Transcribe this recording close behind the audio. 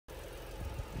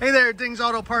Hey there, Ding's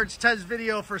Auto Parts. Ted's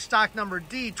video for stock number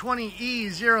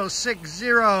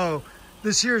D20E060.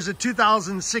 This here is a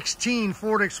 2016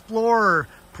 Ford Explorer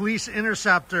Police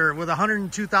Interceptor with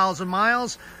 102,000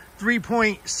 miles,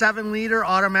 3.7 liter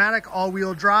automatic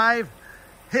all-wheel drive,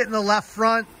 hitting the left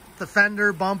front, the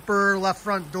fender, bumper, left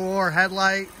front door,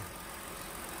 headlight.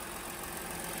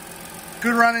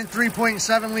 Good running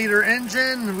 3.7 liter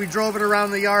engine. We drove it around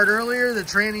the yard earlier. The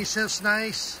tranny shift's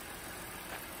nice.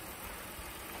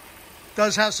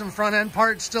 Does have some front end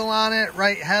parts still on it.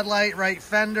 Right headlight, right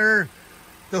fender.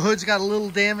 The hood's got a little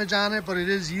damage on it, but it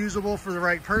is usable for the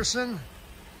right person.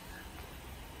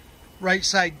 Right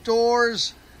side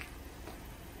doors.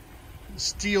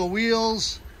 Steel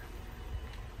wheels.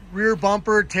 Rear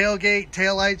bumper, tailgate,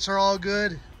 taillights are all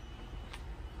good.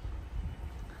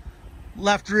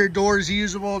 Left rear door is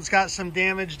usable. It's got some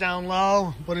damage down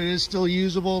low, but it is still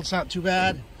usable. It's not too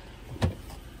bad.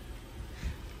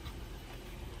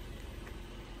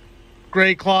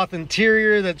 Gray cloth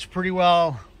interior that's pretty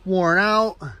well worn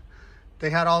out. They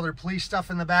had all their police stuff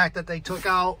in the back that they took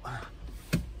out.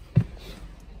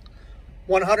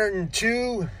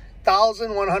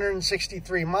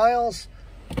 102,163 miles.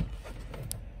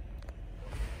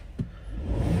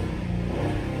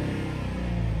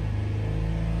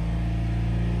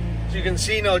 As you can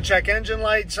see, no check engine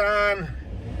lights on.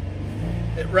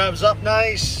 It revs up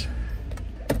nice.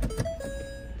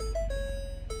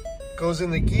 Goes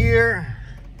in the gear.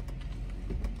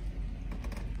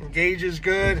 Gauge is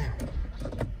good.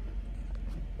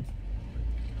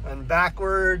 And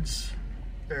backwards.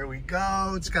 There we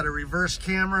go. It's got a reverse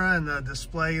camera and the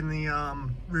display in the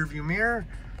rear view mirror.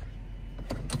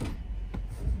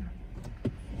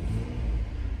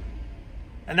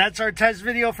 And that's our test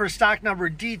video for stock number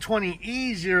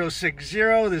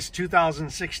D20E060, this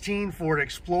 2016 Ford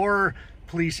Explorer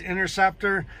Police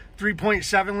Interceptor,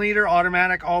 3.7 liter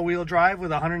automatic all-wheel drive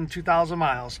with 102,000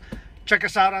 miles. Check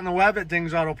us out on the web at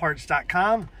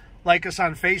dingsautoparts.com. Like us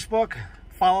on Facebook,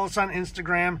 follow us on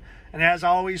Instagram, and as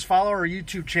always, follow our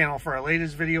YouTube channel for our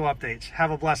latest video updates.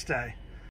 Have a blessed day.